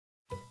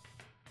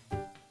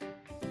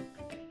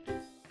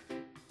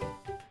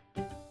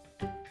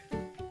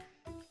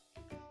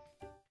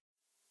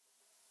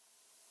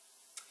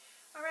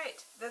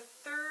right, the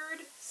third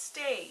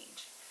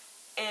stage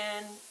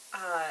in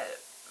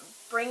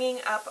bringing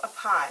up a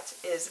pot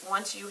is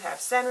once you have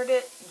centered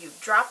it, you've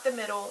dropped the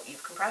middle,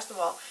 you've compressed the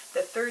wall.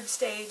 The third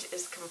stage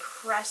is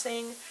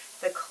compressing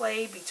the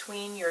clay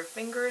between your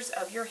fingers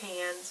of your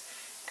hands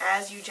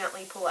as you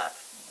gently pull up.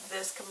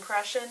 This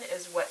compression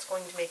is what's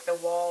going to make the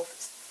wall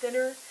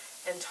thinner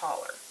and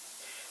taller.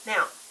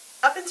 Now,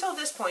 up until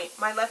this point,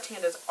 my left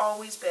hand has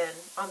always been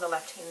on the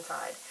left-hand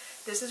side.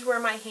 This is where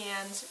my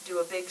hands do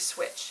a big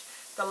switch.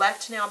 The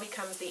left now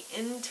becomes the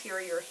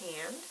interior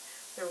hand.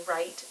 The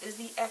right is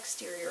the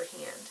exterior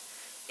hand.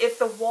 If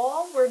the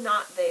wall were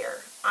not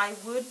there, I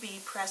would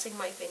be pressing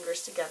my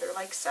fingers together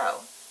like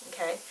so,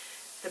 okay?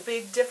 The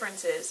big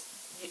difference is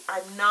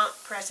I'm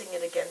not pressing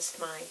it against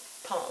my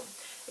palm.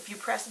 If you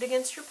press it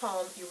against your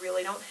palm, you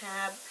really don't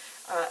have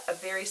a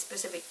very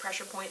specific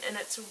pressure point, and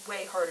it's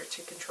way harder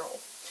to control.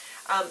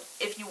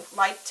 If you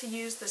like to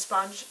use the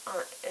sponge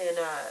in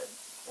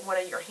one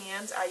of your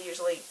hands,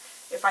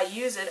 if I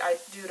use it, I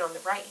do it on the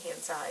right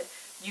hand side.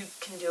 You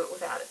can do it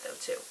without it though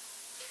too.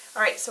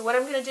 Alright, so what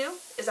I'm going to do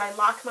is I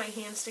lock my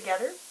hands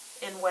together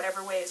in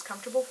whatever way is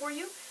comfortable for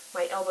you.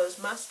 My elbows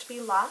must be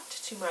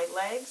locked to my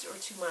legs or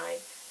to my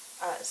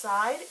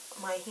side.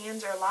 My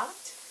hands are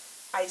locked.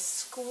 I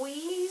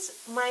squeeze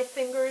my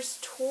fingers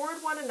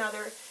toward one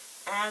another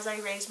as I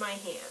raise my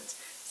hands.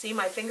 See,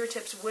 my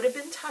fingertips would have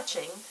been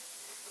touching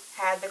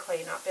had the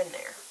clay not been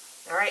there.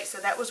 Alright, so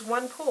that was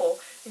one pull,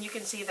 and you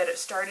can see that it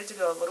started to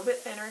go a little bit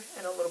thinner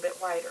and a little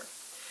bit wider.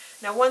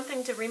 Now, one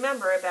thing to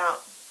remember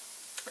about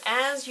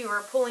as you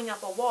are pulling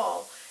up a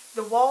wall,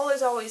 the wall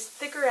is always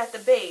thicker at the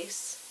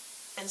base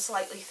and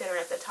slightly thinner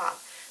at the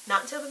top.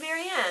 Not until the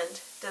very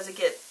end does it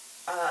get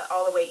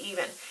all the way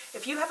even.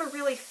 If you have a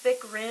really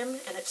thick rim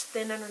and it's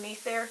thin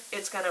underneath there,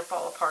 it's going to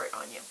fall apart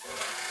on you.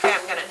 Okay,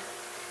 I'm going to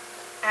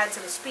add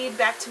some speed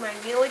back to my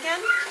wheel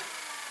again.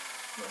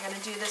 We're going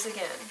to do this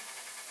again.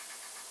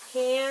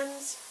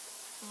 Hands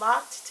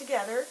locked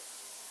together,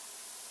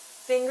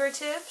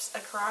 fingertips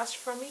across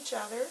from each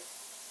other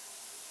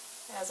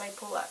as I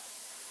pull up.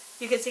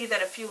 You can see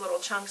that a few little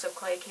chunks of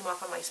clay came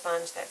off on my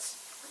sponge. That's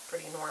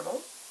pretty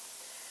normal.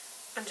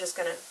 I'm just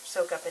going to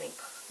soak up any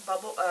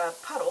puddle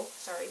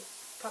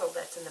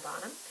that's in the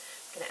bottom.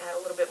 I'm going to add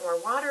a little bit more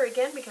water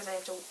again because I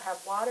have to have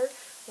water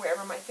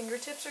wherever my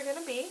fingertips are going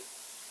to be.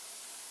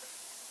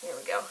 There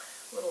we go.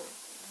 Little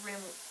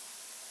ring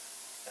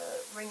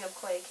of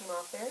clay came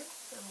off there.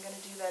 I'm going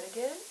to do that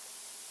again.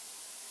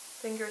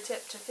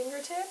 Fingertip to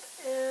fingertip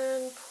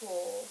and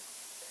pull.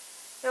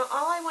 Now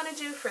all I want to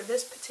do for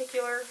this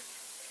particular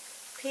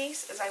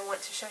piece is I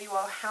want to show you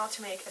all how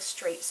to make a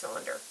straight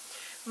cylinder.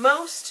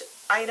 Most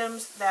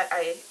items that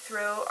I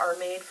throw are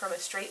made from a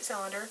straight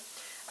cylinder.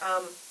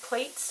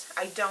 Plates,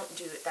 I don't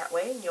do it that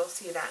way, and you'll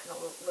see that in a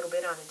little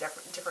bit on a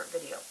different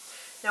video.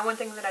 Now, one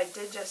thing that I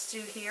did just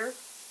do here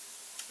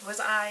was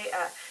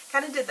I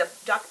kind of did the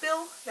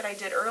duckbill that I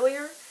did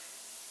earlier,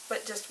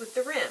 but just with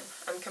the rim.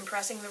 I'm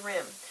compressing the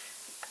rim.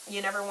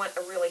 You never want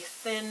a really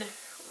thin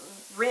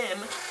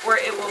rim or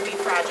it will be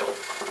fragile.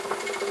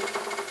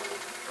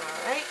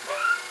 Alright.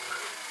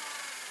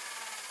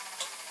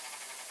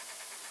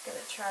 Going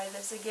to try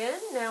this again.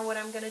 Now what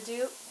I'm going to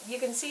do, you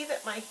can see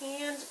that my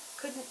hand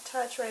couldn't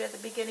touch right at the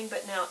beginning,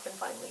 but now it can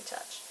finally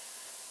touch.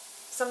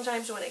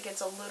 Sometimes when it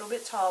gets a little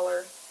bit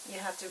taller, you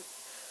have to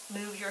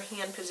move your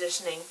hand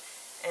positioning,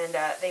 and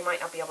they might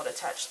not be able to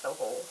touch the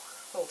whole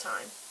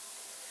time.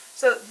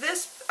 So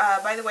this,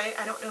 by the way,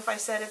 I don't know if I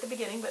said at the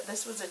beginning, but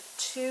this was a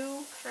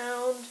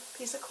 2-pound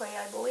piece of clay,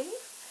 I believe.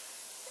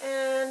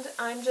 And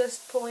I'm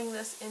just pulling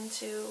this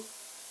into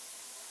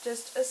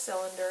just a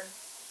cylinder.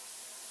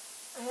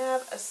 I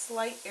have a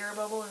slight air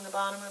bubble in the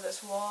bottom of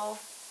this wall.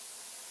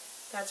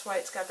 That's why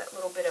it's got that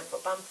little bit of a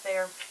bump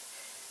there.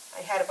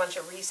 I had a bunch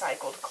of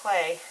recycled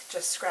clay,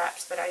 just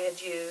scraps that I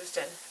had used,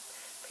 and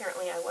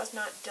apparently I was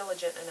not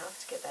diligent enough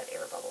to get that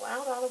air bubble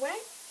out all the way.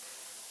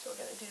 So we're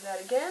going to do that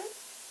again.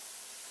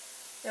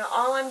 Now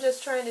all I'm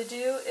just trying to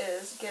do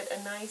is get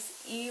a nice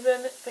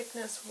even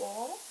thickness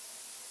wall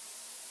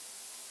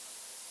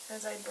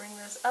as I bring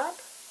this up.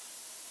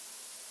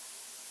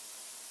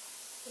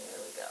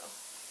 There we go.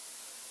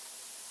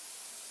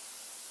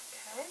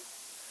 Okay.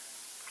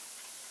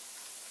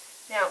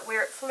 Now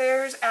where it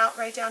flares out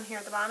right down here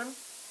at the bottom,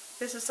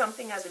 this is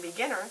something as a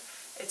beginner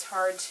it's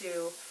hard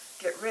to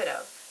get rid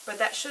of. But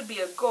that should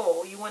be a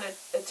goal. You want to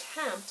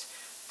attempt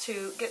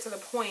to get to the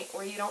point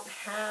where you don't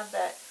have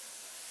that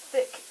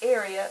thick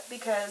area,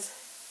 because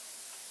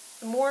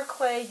the more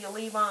clay you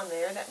leave on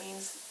there, that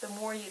means the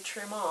more you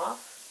trim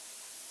off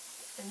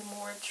and the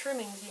more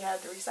trimmings you have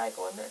to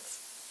recycle, and that's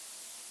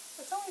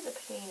always a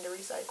pain to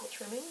recycle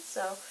trimmings,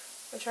 so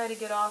I try to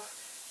get off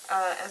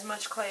as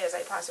much clay as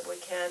I possibly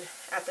can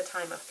at the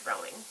time of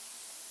throwing.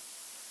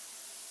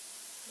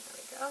 There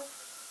we go.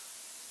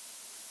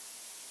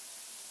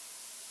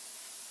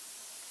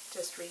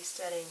 Just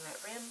resetting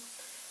that rim,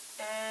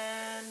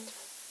 and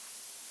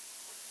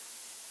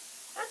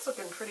that's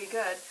looking pretty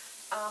good.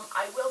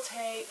 I will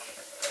take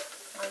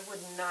my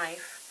wooden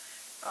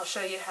knife. I'll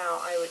show you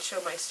how I would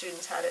show my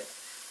students how to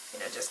you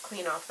know, just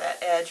clean off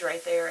that edge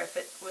right there. If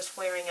it was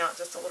flaring out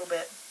just a little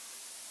bit,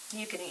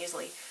 you can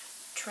easily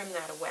trim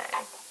that away.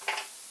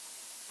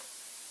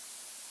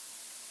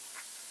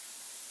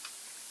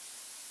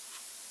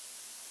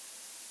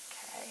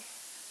 Okay,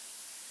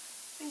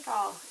 I think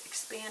I'll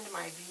expand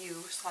my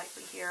view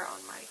slightly here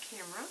on my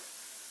camera.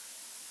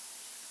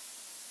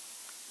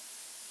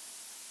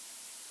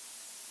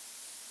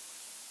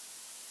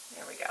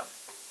 There we go.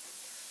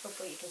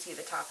 Hopefully you can see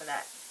the top of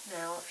that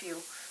now if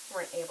you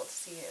weren't able to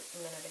see it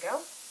a minute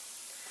ago.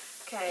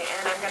 Okay,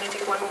 and I'm going to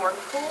do one more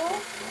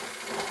pool.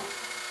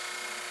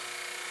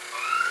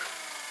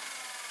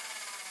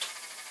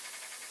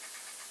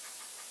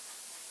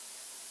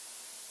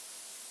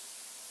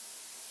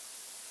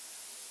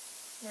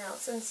 Now,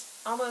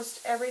 since almost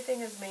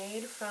everything is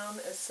made from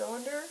a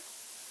cylinder,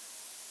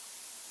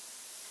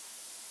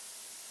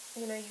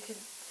 you know, you could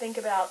think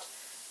about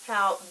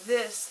how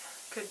this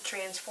could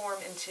transform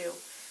into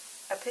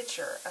a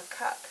pitcher, a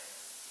cup,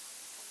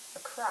 a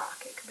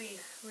crock. It could be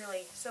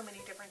really so many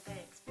different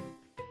things.